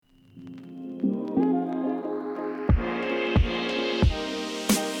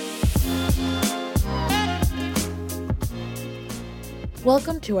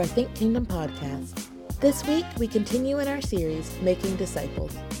Welcome to our Think Kingdom podcast. This week, we continue in our series, Making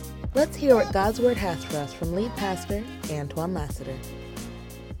Disciples. Let's hear what God's Word has for us from lead pastor, Antoine Lassiter.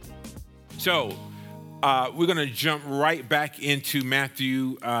 So, we're going to jump right back into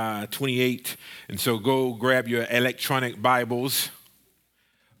Matthew 28. And so go grab your electronic Bibles.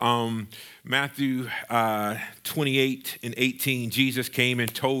 Matthew 28 and 18, Jesus came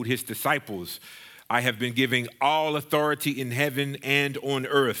and told his disciples, I have been giving all authority in heaven and on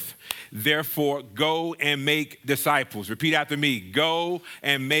earth. Therefore, go and make disciples. Repeat after me. Go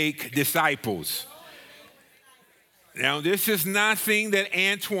and make disciples. Now, this is nothing that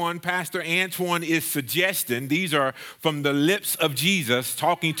Pastor Antoine is suggesting. These are from the lips of Jesus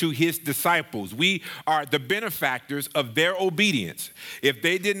talking to his disciples. We are the benefactors of their obedience. If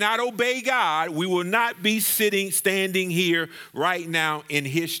they did not obey God, we will not be standing here right now in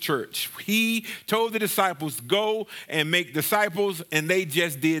his church. He told the disciples, go and make disciples, and they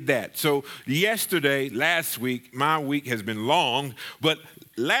just did that. So last week, my week has been long, but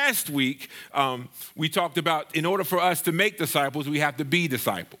last week, we talked about in order for us to make disciples, we have to be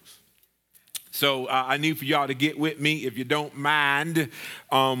disciples. So I need for y'all to get with me if you don't mind.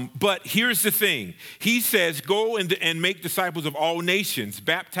 But here's the thing. He says, go and make disciples of all nations,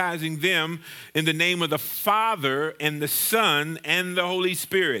 baptizing them in the name of the Father and the Son and the Holy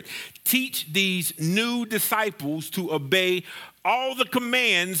Spirit. Teach these new disciples to obey all the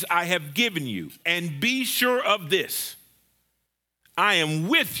commands I have given you. And be sure of this. I am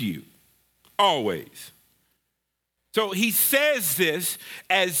with you always. So he says this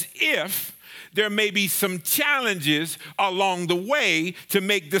as if there may be some challenges along the way to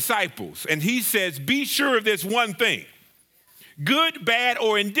make disciples. And he says, be sure of this one thing. Good, bad,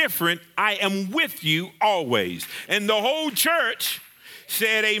 or indifferent, I am with you always. And the whole church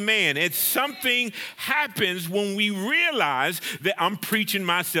said amen. It's something happens when we realize that I'm preaching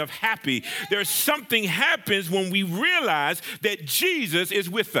myself happy. There's something happens when we realize that Jesus is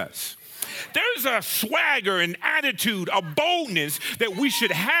with us. There's a swagger, an attitude, a boldness that we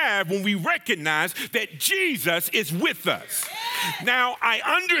should have when we recognize that Jesus is with us. Now, I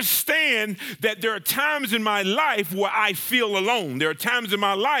understand that there are times in my life where I feel alone. There are times in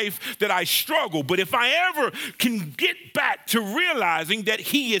my life that I struggle. But if I ever can get back to realizing that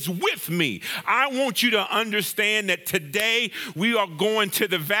he is with me, I want you to understand that today we are going to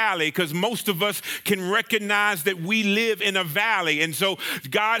the valley because most of us can recognize that we live in a valley. And so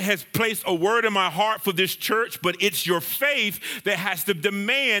God has placed a word in my heart for this church, but it's your faith that has to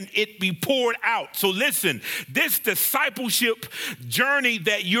demand it be poured out. So listen, this discipleship journey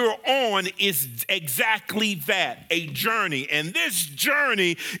that you're on is exactly that, a journey. And this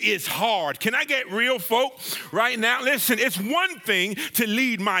journey is hard. Can I get real, folk? Right now, listen, it's one thing to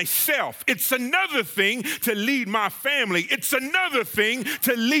lead myself. It's another thing to lead my family. It's another thing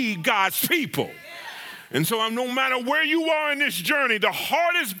to lead God's people. And so no matter where you are in this journey, the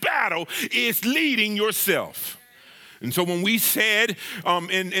hardest battle is leading yourself. And so when we said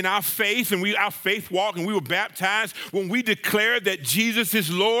in our faith and our faith walk and we were baptized, when we declared that Jesus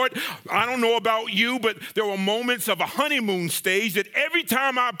is Lord, I don't know about you, but there were moments of a honeymoon stage that every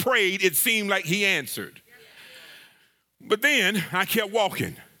time I prayed, it seemed like he answered. But then I kept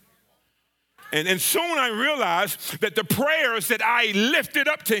walking. And soon I realized that the prayers that I lifted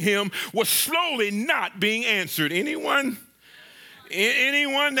up to him were slowly not being answered. Anyone?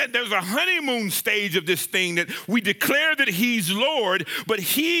 That there's a honeymoon stage of this thing that we declare that he's Lord, but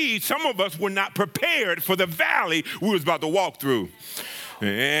some of us were not prepared for the valley we was about to walk through.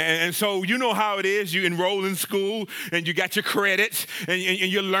 And so you know how it is. You enroll in school and you got your credits and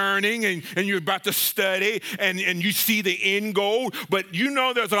you're learning and you're about to study and you see the end goal. But you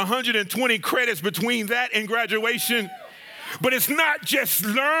know there's 120 credits between that and graduation. But it's not just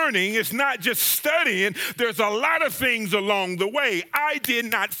learning. It's not just studying. There's a lot of things along the way. I did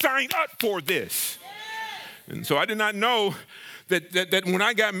not sign up for this. And so I did not know that when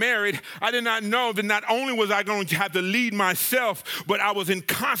I got married, I did not know that not only was I going to have to lead myself, but I was in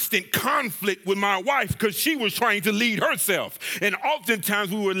constant conflict with my wife because she was trying to lead herself. And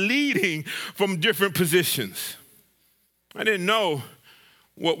oftentimes we were leading from different positions. I didn't know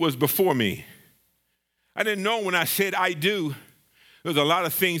what was before me. I didn't know when I said I do, there's a lot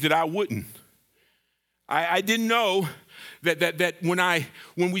of things that I wouldn't. I didn't know that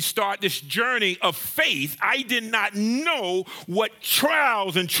when we start this journey of faith, I did not know what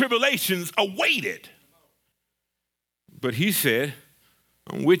trials and tribulations awaited. But he said,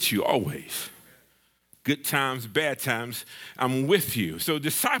 I'm with you always. Good times, bad times, I'm with you. So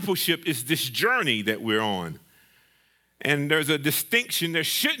discipleship is this journey that we're on. And there's a distinction, there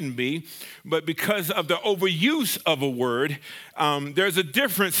shouldn't be, but because of the overuse of a word, there's a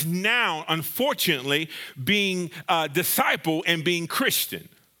difference now, unfortunately, being a disciple and being Christian.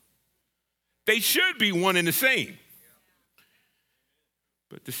 They should be one and the same.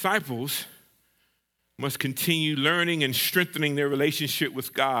 But disciples must continue learning and strengthening their relationship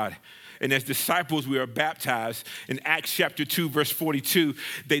with God. And as disciples, we are baptized. In Acts chapter 2, verse 42,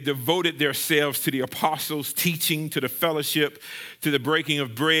 they devoted themselves to the apostles' teaching, to the fellowship, to the breaking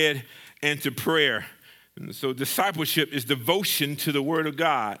of bread, and to prayer. And so discipleship is devotion to the word of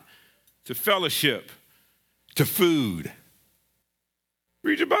God, to fellowship, to food.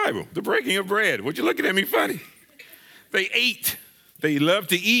 Read your Bible, the breaking of bread. What you looking at me funny? They ate. They love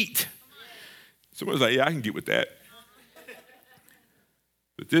to eat. Someone's like, yeah, I can get with that.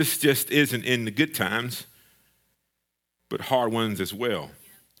 But this just isn't in the good times, but hard ones as well.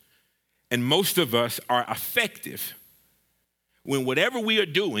 And most of us are effective when whatever we are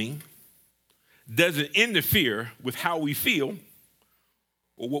doing doesn't interfere with how we feel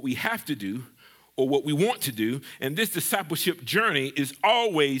or what we have to do or what we want to do. And this discipleship journey is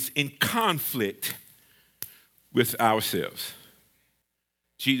always in conflict with ourselves.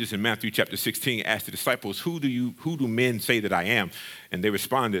 Jesus in Matthew chapter 16 asked the disciples, who do men say that I am? And they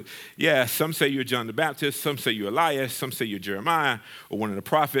responded, yeah, some say you're John the Baptist, some say you're Elias, some say you're Jeremiah or one of the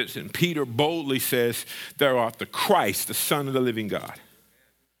prophets. And Peter boldly says, thou art the Christ, the Son of the living God.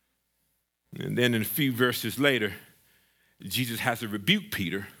 And then in a few verses later, Jesus has to rebuke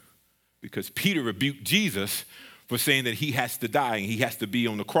Peter because Peter rebuked Jesus for saying that he has to die and he has to be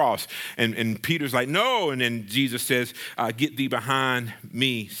on the cross. And Peter's like, no. And then Jesus says, get thee behind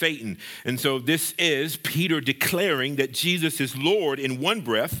me, Satan. And so this is Peter declaring that Jesus is Lord in one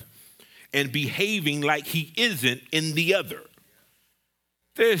breath and behaving like he isn't in the other.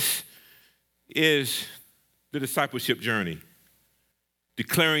 This is the discipleship journey.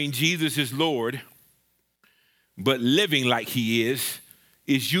 Declaring Jesus is Lord, but living like he is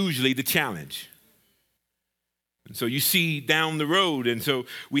usually the challenge. And so you see down the road, and so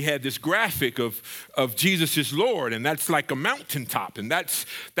we had this graphic of Jesus is Lord, and that's like a mountaintop, and that's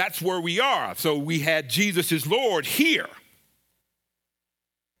where we are. So we had Jesus is Lord here.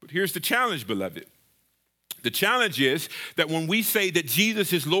 But here's the challenge, beloved. The challenge is that when we say that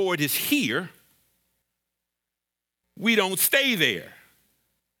Jesus is Lord is here, we don't stay there.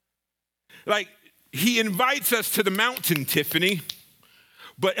 Like, he invites us to the mountain, Tiffany,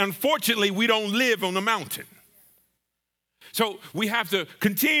 but unfortunately, we don't live on the mountain. So we have to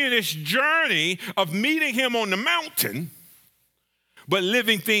continue this journey of meeting him on the mountain, but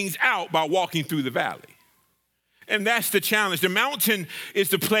living things out by walking through the valley. And that's the challenge. The mountain is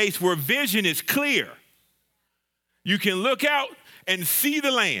the place where vision is clear. You can look out and see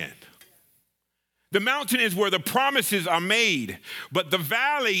the land. The mountain is where the promises are made, but the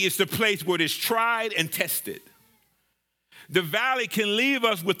valley is the place where it is tried and tested. The valley can leave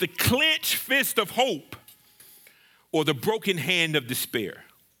us with the clenched fist of hope or the broken hand of despair.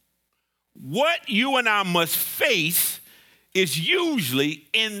 What you and I must face is usually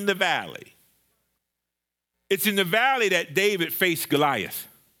in the valley. It's in the valley that David faced Goliath.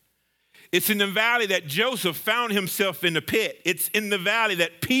 It's in the valley that Joseph found himself in the pit. It's in the valley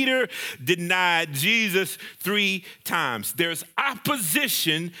that Peter denied Jesus 3 times. There's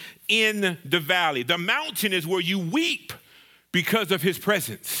opposition in the valley. The mountain is where you weep because of his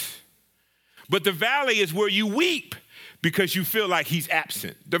presence. But the valley is where you weep because you feel like he's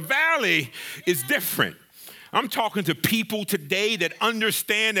absent. The valley is different. I'm talking to people today that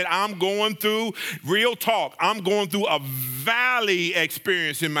understand that I'm going through, real talk, I'm going through a valley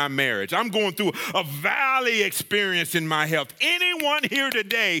experience in my marriage. I'm going through a valley experience in my health. Anyone here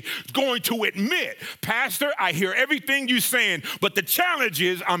today is going to admit, Pastor, I hear everything you're saying, but the challenge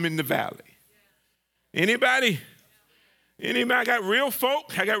is I'm in the valley. Anybody? Anybody? I got real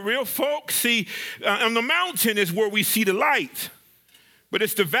folk. See, on the mountain is where we see the light. But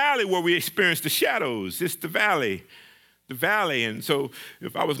it's the valley where we experience the shadows. It's the valley. And so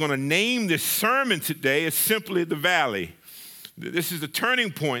if I was going to name this sermon today, it's simply the valley. This is the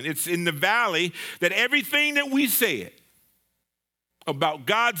turning point. It's in the valley that everything that we said about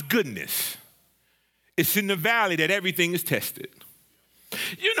God's goodness, it's in the valley that everything is tested.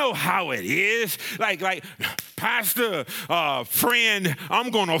 You know how it is. Like pastor, friend,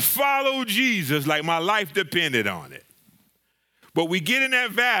 I'm going to follow Jesus like my life depended on it. But we get in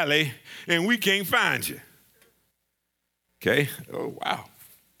that valley and we can't find you. Okay? Oh, wow.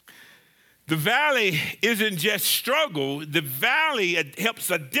 The valley isn't just struggle. The valley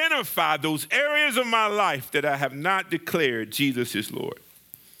helps identify those areas of my life that I have not declared Jesus is Lord.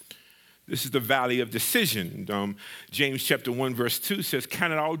 This is the valley of decision. James chapter 1, verse 2 says,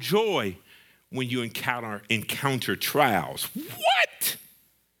 count it all joy when you encounter trials. What?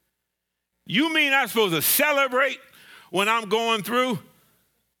 You mean I'm supposed to celebrate when I'm going through?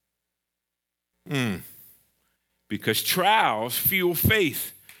 Because trials fuel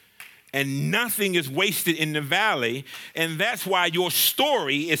faith. And nothing is wasted in the valley. And that's why your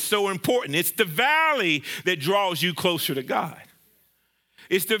story is so important. It's the valley that draws you closer to God.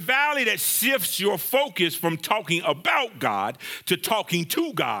 It's the valley that shifts your focus from talking about God to talking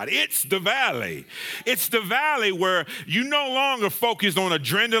to God. It's the valley. It's the valley where you no longer focus on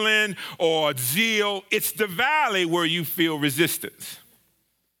adrenaline or zeal. It's the valley where you feel resistance.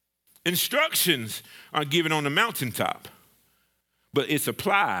 Instructions are given on the mountaintop, but it's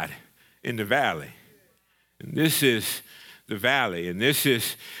applied in the valley. And this is the valley. And this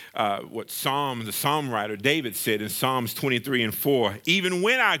is what the psalm writer David said in Psalms 23:4. Even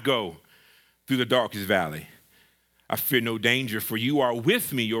when I go through the darkest valley, I fear no danger, for you are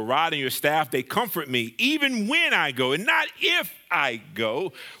with me. Your rod and your staff, they comfort me. Even when I go, and not if I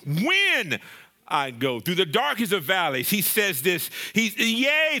go, when I go through the darkest of valleys. He says this,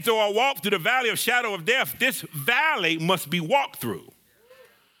 yea, though I walk through the valley of shadow of death, this valley must be walked through.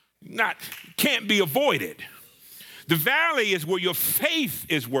 Can't be avoided. The valley is where your faith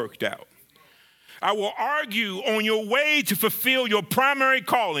is worked out. I will argue on your way to fulfill your primary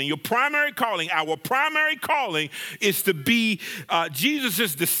calling. Our primary calling is to be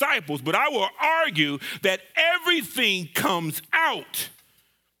Jesus' disciples, but I will argue that everything comes out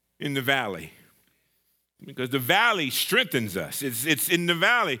in the valley. Because the valley strengthens us. It's in the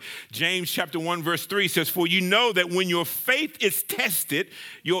valley. James chapter 1, verse 3 says, for you know that when your faith is tested,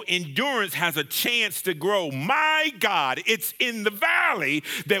 your endurance has a chance to grow. My God, it's in the valley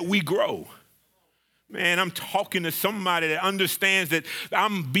that we grow. Man, I'm talking to somebody that understands that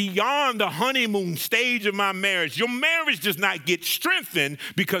I'm beyond the honeymoon stage of my marriage. Your marriage does not get strengthened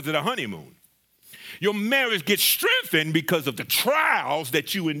because of the honeymoon. Your marriage gets strengthened because of the trials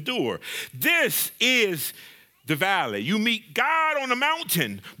that you endure. This is the valley. You meet God on the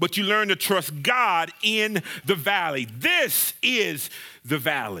mountain, but you learn to trust God in the valley. This is the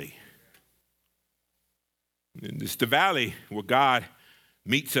valley. And it's the valley where God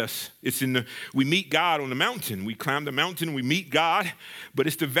meets us. We meet God on the mountain. We climb the mountain, we meet God, but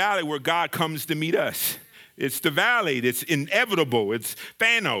it's the valley where God comes to meet us. It's the valley that's inevitable. It's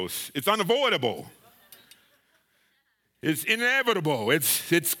Thanos. It's unavoidable. It's inevitable.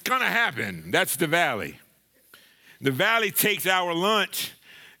 It's going to happen. That's the valley. The valley takes our lunch,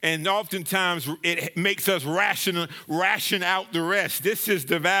 and oftentimes it makes us ration out the rest. This is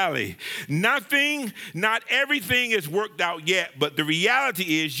the valley. Not everything is worked out yet, but the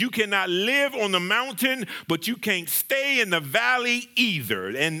reality is you cannot live on the mountain, but you can't stay in the valley either.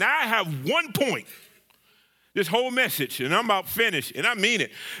 And I have one point. This whole message, and I'm about finished, and I mean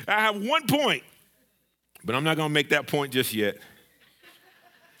it. I have one point. But I'm not going to make that point just yet.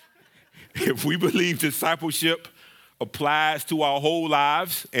 If we believe discipleship applies to our whole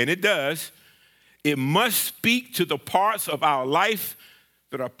lives, and it does, it must speak to the parts of our life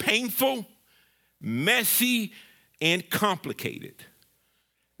that are painful, messy, and complicated.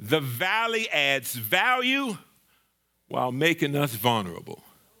 The valley adds value while making us vulnerable,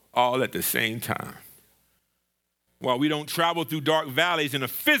 all at the same time. While we don't travel through dark valleys in a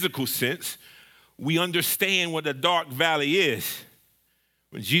physical sense, we understand what a dark valley is.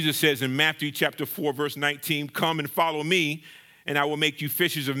 When Jesus says in Matthew chapter 4, verse 19, come and follow me, and I will make you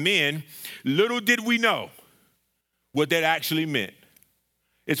fishers of men, little did we know what that actually meant.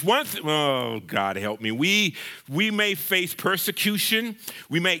 It's one thing, oh, God help me. We may face persecution.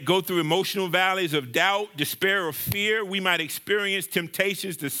 We may go through emotional valleys of doubt, despair, or fear. We might experience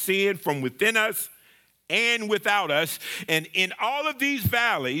temptations to sin from within us and without us. And in all of these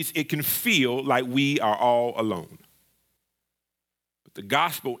valleys, it can feel like we are all alone. But the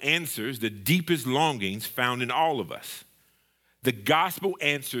gospel answers the deepest longings found in all of us. The gospel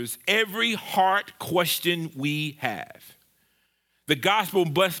answers every heart question we have. The gospel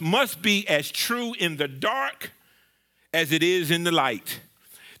must be as true in the dark as it is in the light.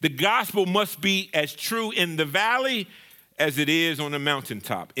 The gospel must be as true in the valley as it is on the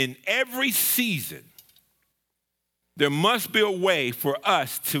mountaintop. In every season, there must be a way for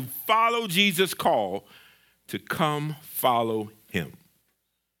us to follow Jesus' call to come follow him.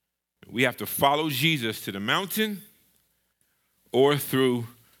 We have to follow Jesus to the mountain or through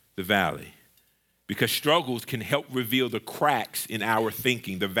the valley, because struggles can help reveal the cracks in our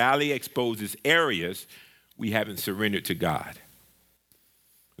thinking. The valley exposes areas we haven't surrendered to God.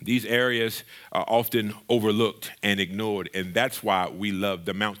 These areas are often overlooked and ignored, and that's why we love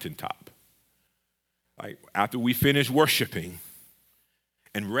the mountaintop. Like after we finish worshiping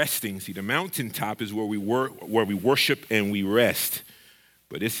and resting, see, the mountaintop is where we worship and we rest.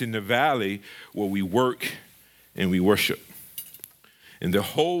 But it's in the valley where we work and we worship. And the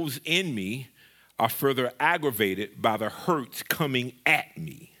holes in me are further aggravated by the hurts coming at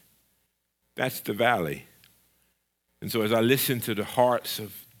me. That's the valley. And so as I listen to the hearts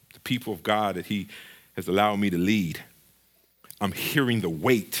of the people of God that he has allowed me to lead, I'm hearing the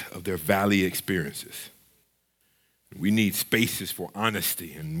weight of their valley experiences. We need spaces for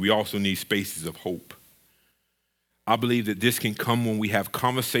honesty, and we also need spaces of hope. I believe that this can come when we have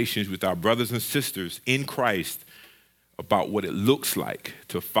conversations with our brothers and sisters in Christ about what it looks like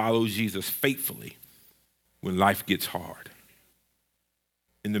to follow Jesus faithfully when life gets hard.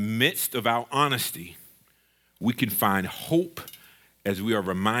 In the midst of our honesty, we can find hope as we are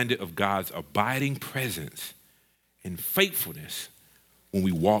reminded of God's abiding presence and faithfulness when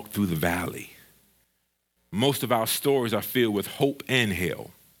we walk through the valley. Most of our stories are filled with hope and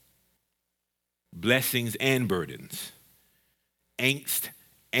hell, blessings and burdens, angst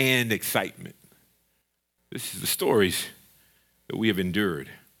and excitement. This is the stories that we have endured.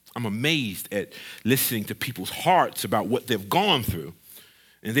 I'm amazed at listening to people's hearts about what they've gone through,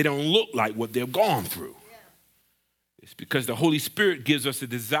 and they don't look like what they've gone through. It's because the Holy Spirit gives us the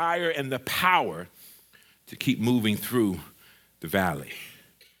desire and the power to keep moving through the valley.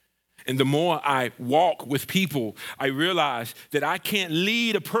 And the more I walk with people, I realize that I can't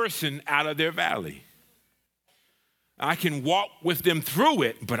lead a person out of their valley. I can walk with them through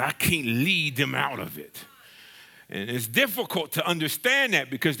it, but I can't lead them out of it. And it's difficult to understand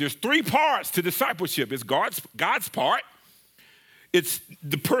that because there's three parts to discipleship. It's God's part. It's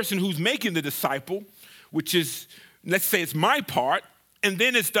the person who's making the disciple, which is, let's say it's my part. And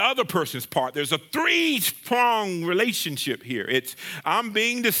then it's the other person's part. There's a three-pronged relationship here. It's I'm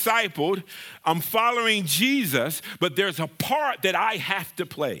being discipled, I'm following Jesus, but there's a part that I have to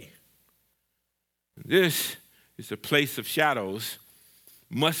play. This is a place of shadows.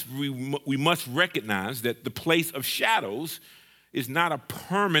 We must recognize that the place of shadows is not a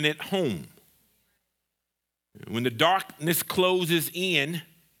permanent home. When the darkness closes in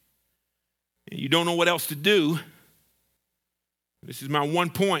and you don't know what else to do, this is my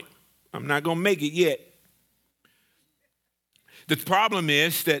one point. I'm not going to make it yet. The problem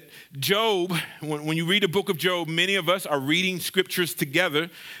is that Job, when you read the book of Job, many of us are reading scriptures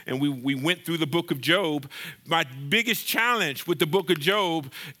together, and we went through the book of Job. My biggest challenge with the book of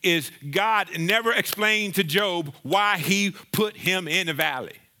Job is God never explained to Job why he put him in the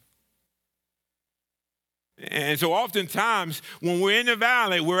valley. And so oftentimes when we're in the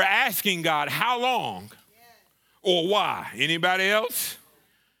valley, we're asking God, how long? Or why? Anybody else?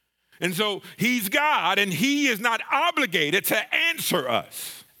 And so he's God, and he is not obligated to answer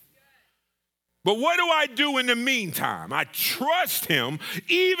us. But what do I do in the meantime? I trust him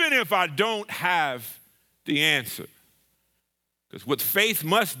even if I don't have the answer. Because what faith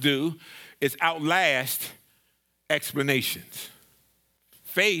must do is outlast explanations.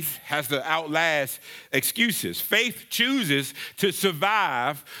 Faith has to outlast excuses. Faith chooses to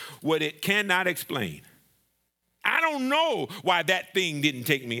survive what it cannot explain. I don't know why that thing didn't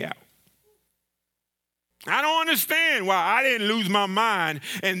take me out. I don't understand why I didn't lose my mind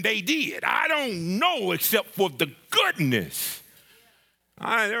and they did. I don't know except for the goodness.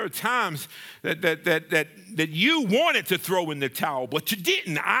 There are times that you wanted to throw in the towel, but you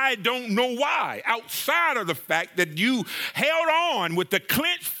didn't. I don't know why, outside of the fact that you held on with the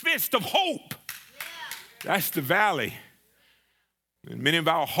clenched fist of hope. That's the valley. And many of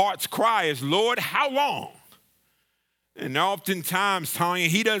our hearts' cry is, Lord, how long? And oftentimes, Tanya,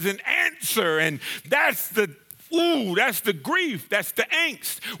 he doesn't answer. And that's the grief. That's the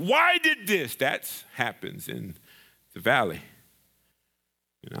angst. Why did this? That happens in the valley.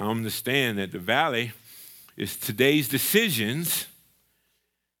 And I understand that the valley is today's decisions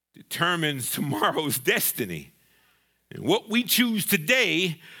determines tomorrow's destiny. And what we choose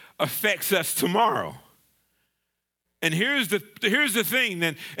today affects us tomorrow. And here's the thing,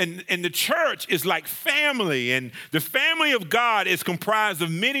 and the church is like family, and the family of God is comprised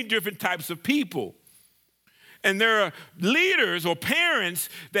of many different types of people. And there are leaders or parents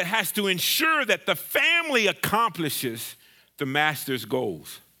that has to ensure that the family accomplishes the master's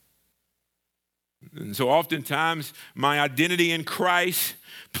goals. And so oftentimes my identity in Christ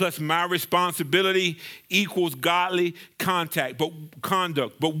plus my responsibility equals godly conduct.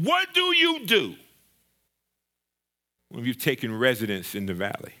 But what do you do when you've taken residence in the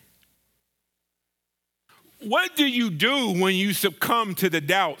valley? What do you do when you succumb to the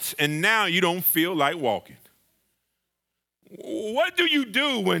doubts and now you don't feel like walking? What do you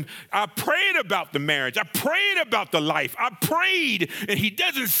do when I prayed about the marriage? I prayed about the life. I prayed and he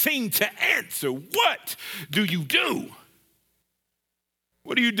doesn't seem to answer. What do you do?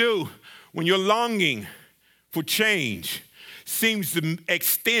 What do you do when your longing for change seems to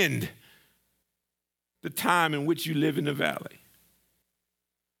extend the time in which you live in the valley?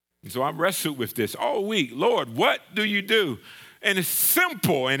 And so I wrestled with this all week. Lord, what do you do? And it's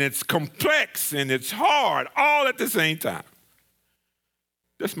simple and it's complex and it's hard all at the same time.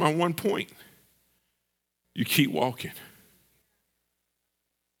 That's my one point. You keep walking.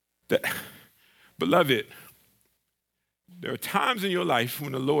 Beloved, there are times in your life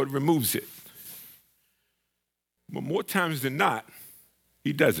when the Lord removes it. But more times than not,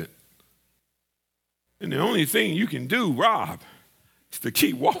 he doesn't. And the only thing you can do, Rob, is to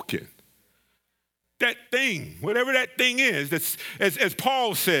keep walking. That thing, whatever that thing is, that's, as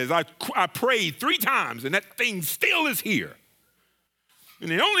Paul says, I prayed 3 times and that thing still is here. And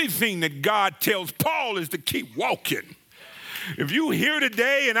the only thing that God tells Paul is to keep walking. If you here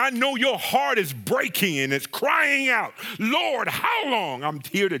today and I know your heart is breaking and it's crying out, Lord, how long? I'm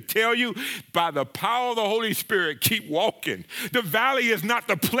here to tell you, by the power of the Holy Spirit, keep walking. The valley is not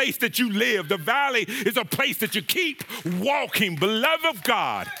the place that you live. The valley is a place that you keep walking. Beloved of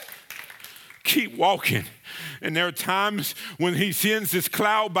God, keep walking. And there are times when he sends this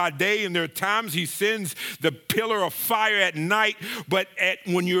cloud by day, and there are times he sends the pillar of fire at night. But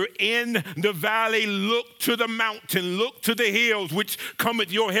when you're in the valley, look to the mountain, look to the hills, which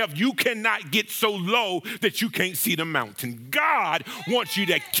cometh your help. You cannot get so low that you can't see the mountain. God wants you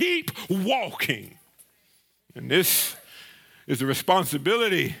to keep walking. And this is the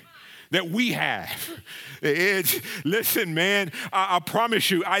responsibility that we have. Listen, man, I promise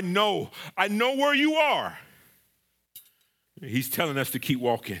you, I know where you are. He's telling us to keep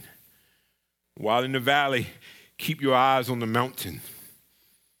walking. While in the valley, keep your eyes on the mountain.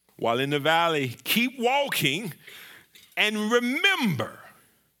 While in the valley, keep walking and remember.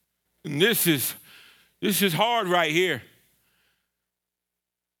 And this is hard right here.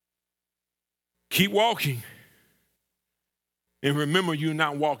 Keep walking. And remember, you're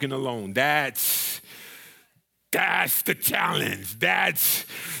not walking alone. That's the challenge. That's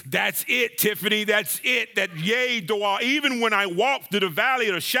it, Tiffany. That's it. That yea, though even when I walk through the valley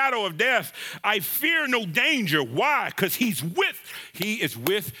of the shadow of death, I fear no danger. Why? Because he is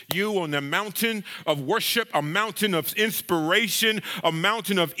with you on the mountain of worship, a mountain of inspiration, a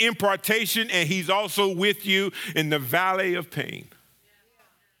mountain of impartation, and he's also with you in the valley of pain.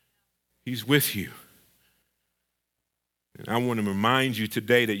 He's with you. And I want to remind you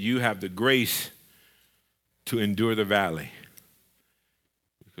today that you have the grace to endure the valley,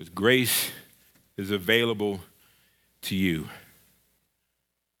 because grace is available to you.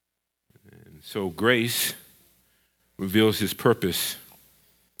 And so grace reveals his purpose.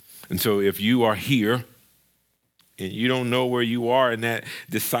 And so if you are here and you don't know where you are in that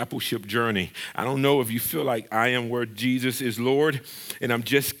discipleship journey, I don't know if you feel like I am where Jesus is Lord and I'm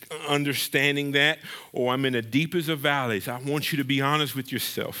just understanding that, or I'm in the deepest of valleys, I want you to be honest with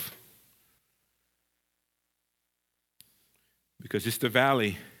yourself. Because it's the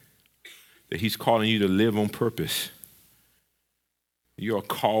valley that he's calling you to live on purpose. You are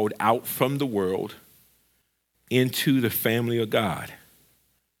called out from the world into the family of God.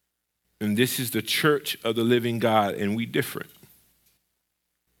 And this is the church of the living God, and we different.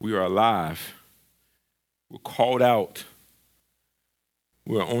 We are alive. We're called out.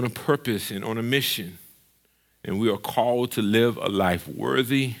 We're on a purpose and on a mission. And we are called to live a life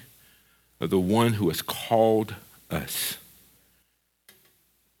worthy of the one who has called us.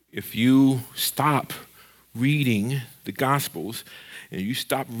 If you stop reading the Gospels and you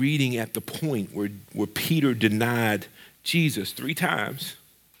stop reading at the point where Peter denied Jesus 3 times,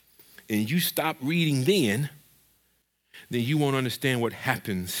 and you stop reading then you won't understand what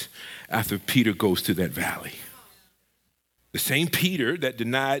happens after Peter goes to that valley. The same Peter that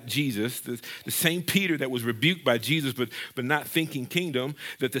denied Jesus, the same Peter that was rebuked by Jesus but not thinking kingdom,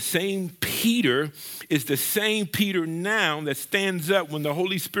 that the same Peter is the same Peter now that stands up when the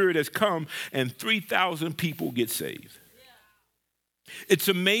Holy Spirit has come and 3,000 people get saved. It's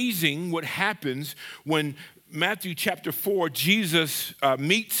amazing what happens when Matthew chapter 4, Jesus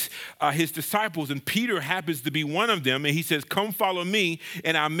meets his disciples, and Peter happens to be one of them, and he says, come follow me,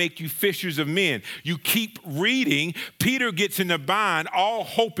 and I'll make you fishers of men. You keep reading, Peter gets in the bind, all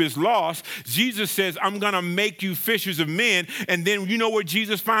hope is lost. Jesus says, I'm going to make you fishers of men, and then you know where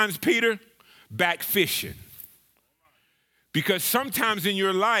Jesus finds Peter? Back fishing. Because sometimes in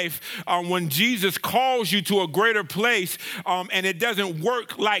your life, when Jesus calls you to a greater place and it doesn't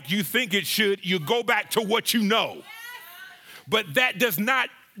work like you think it should, you go back to what you know. but that does not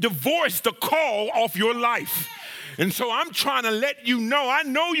divorce the call off your life. And so I'm trying to let you know, I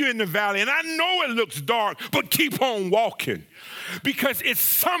know you're in the valley and I know it looks dark, but keep on walking. Because it's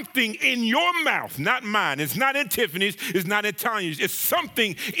something in your mouth, not mine. It's not in Tiffany's, it's not in Tanya's. It's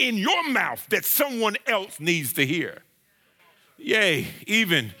something in your mouth that someone else needs to hear. Yay,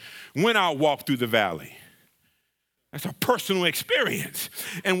 even when I walk through the valley. That's a personal experience.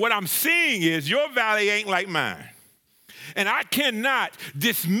 And what I'm seeing is your valley ain't like mine. And I cannot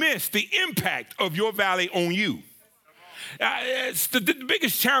dismiss the impact of your valley on you. It's the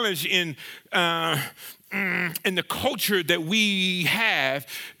biggest challenge in the culture that we have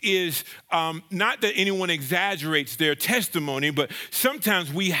is not that anyone exaggerates their testimony, but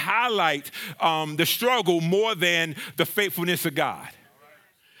sometimes we highlight the struggle more than the faithfulness of God.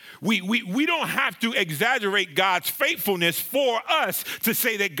 We don't have to exaggerate God's faithfulness for us to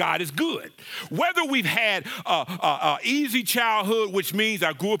say that God is good. Whether we've had a easy childhood, which means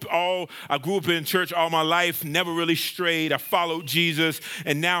I grew up in church all my life, never really strayed, I followed Jesus,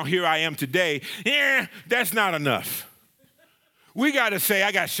 and now here I am today. That's not enough. We got to say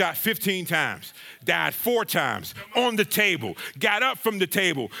I got shot 15 times, died 4 times, on the table, got up from the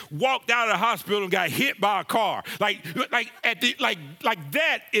table, walked out of the hospital and got hit by a car. Like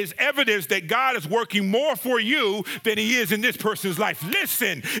that is evidence that God is working more for you than he is in this person's life.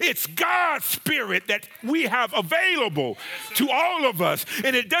 Listen, it's God's spirit that we have available to all of us.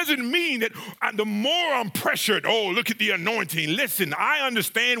 And it doesn't mean that the more I'm pressured, look at the anointing. Listen, I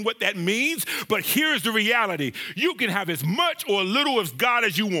understand what that means, but here's the reality. You can have as much or little of God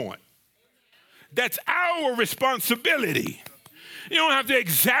as you want. That's our responsibility. You don't have to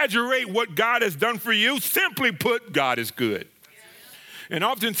exaggerate what God has done for you. Simply put, God is good. And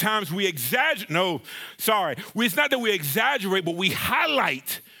oftentimes we exaggerate. It's not that we exaggerate, but we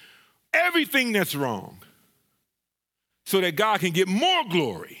highlight everything that's wrong so that God can get more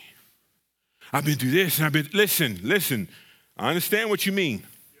glory. I've been through this and listen. I understand what you mean.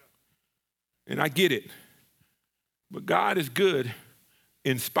 And I get it. But God is good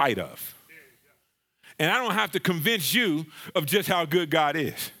in spite of. And I don't have to convince you of just how good God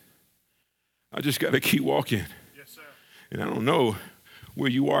is. I just got to keep walking. Yes, sir. And I don't know where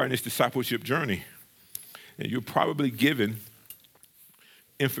you are in this discipleship journey. And you're probably given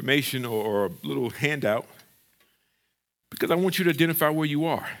information or a little handout because I want you to identify where you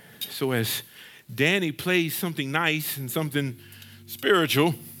are. So as Danny plays something nice and something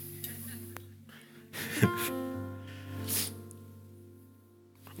spiritual, I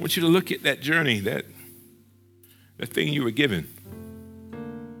want you to look at that journey, that thing you were given.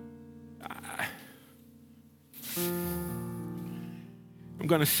 I'm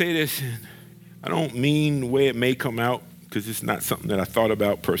going to say this, and I don't mean the way it may come out because it's not something that I thought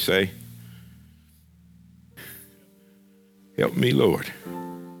about per se. Help me, Lord.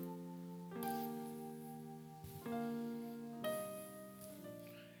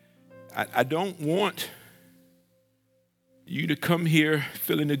 I don't want you to come here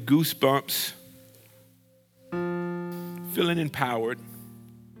feeling the goosebumps, feeling empowered,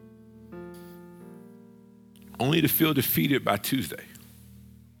 only to feel defeated by Tuesday.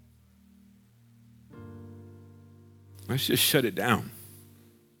 Let's just shut it down.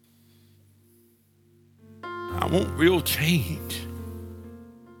 I want real change.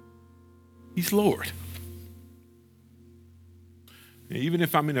 He's Lord. And even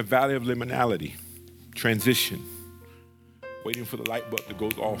if I'm in a valley of liminality, transition, waiting for the light bulb to go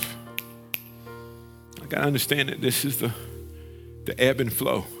off, I got to understand that this is the ebb and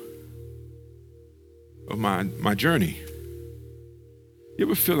flow of my journey. You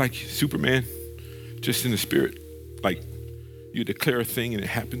ever feel like Superman, just in the spirit, like you declare a thing and it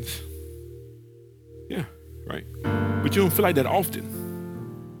happens? Yeah, right. But you don't feel like that often.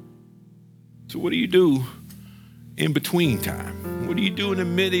 So what do you do in between time? What do you do in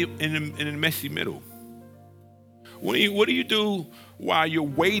the messy middle? What do you do while you're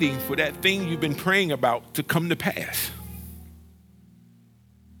waiting for that thing you've been praying about to come to pass?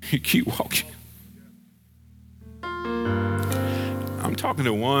 You keep walking. I'm talking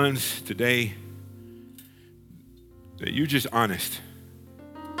to ones today that you're just honest.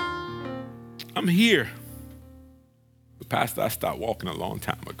 I'm here. But Pastor, I stopped walking a long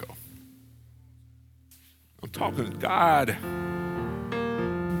time ago. I'm talking to God.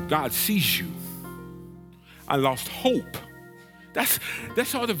 God sees you. I lost hope. That's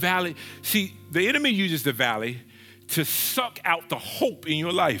all the valley. See, the enemy uses the valley to suck out the hope in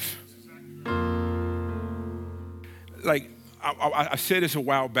your life. Like I said this a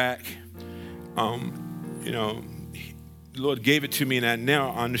while back. the Lord gave it to me, and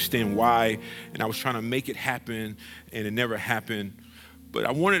now I understand why. And I was trying to make it happen, and it never happened. But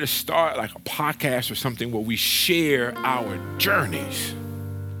I wanted to start like a podcast or something where we share our journeys.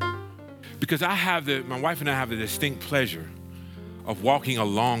 Because my wife and I have the distinct pleasure of walking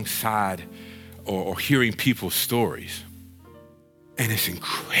alongside or hearing people's stories. And it's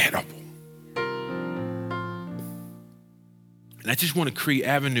incredible. And I just want to create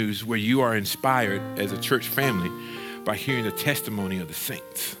avenues where you are inspired as a church family by hearing the testimony of the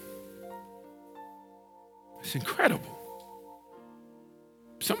saints. It's incredible.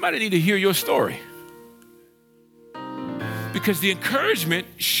 Somebody need to hear your story. Because the encouragement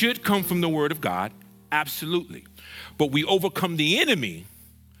should come from the word of God, absolutely. But we overcome the enemy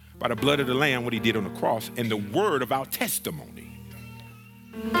by the blood of the Lamb, what he did on the cross, and the word of our testimony.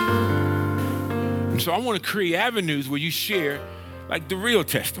 And so I want to create avenues where you share like the real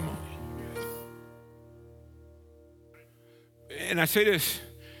testimony. And I say this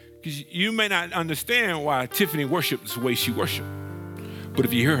because you may not understand why Tiffany worships the way she worshiped. But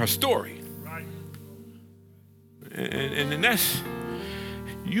if you hear her story, and that's,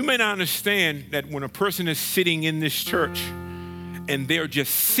 you may not understand that when a person is sitting in this church and they're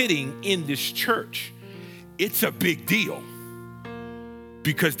just sitting in this church, it's a big deal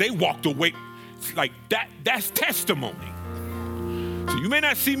because they walked away like that. That's testimony. So you may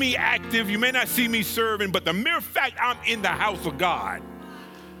not see me active, you may not see me serving, but the mere fact I'm in the house of God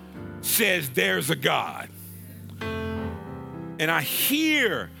says there's a God. And I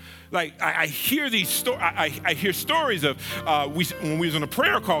hear, I hear these stories. I hear stories of when we was on a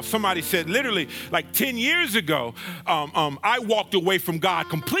prayer call. Somebody said, literally, like 10 years ago, I walked away from God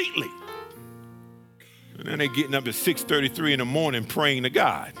completely. And then they're getting up at 6:33 in the morning praying to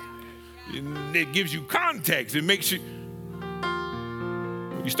God. And it gives you context. It makes you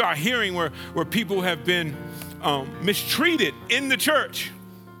start hearing where people have been mistreated in the church,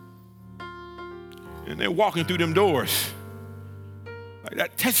 and they're walking through them doors. Like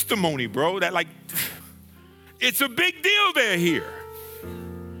that testimony, bro, it's a big deal they're here.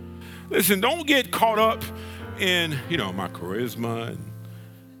 Listen, don't get caught up in, my charisma.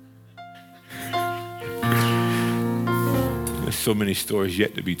 There's so many stories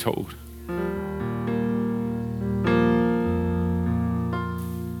yet to be told.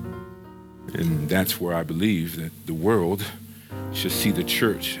 And that's where I believe that the world should see the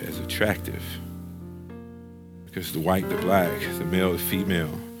church as attractive. Because the white, the black, the male, the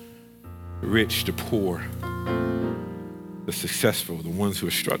female, the rich, the poor, the successful, the ones who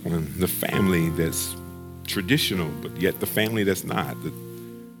are struggling, the family that's traditional, but yet the family that's not, that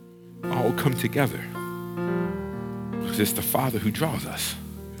all come together. Because it's the Father who draws us.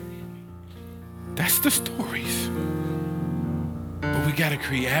 That's the stories. But we got to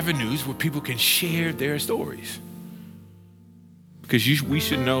create avenues where people can share their stories. Because we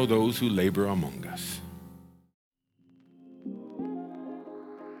should know those who labor among us.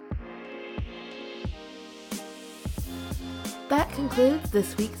 That concludes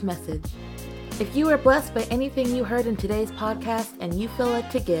this week's message. If you were blessed by anything you heard in today's podcast and you feel like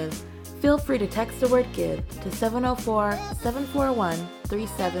to give, feel free to text the word GIVE to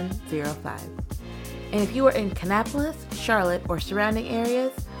 704-741-3705. And if you are in Kannapolis, Charlotte, or surrounding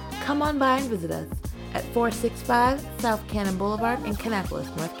areas, come on by and visit us at 465 South Cannon Boulevard in Kannapolis,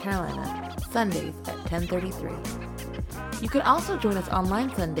 North Carolina, Sundays at 10:33. You can also join us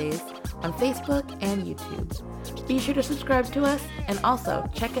online Sundays on Facebook and YouTube. Be sure to subscribe to us and also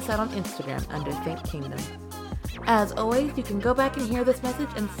check us out on Instagram under Think Kingdom. As always, you can go back and hear this message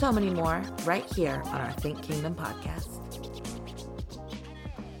and so many more right here on our Think Kingdom podcast.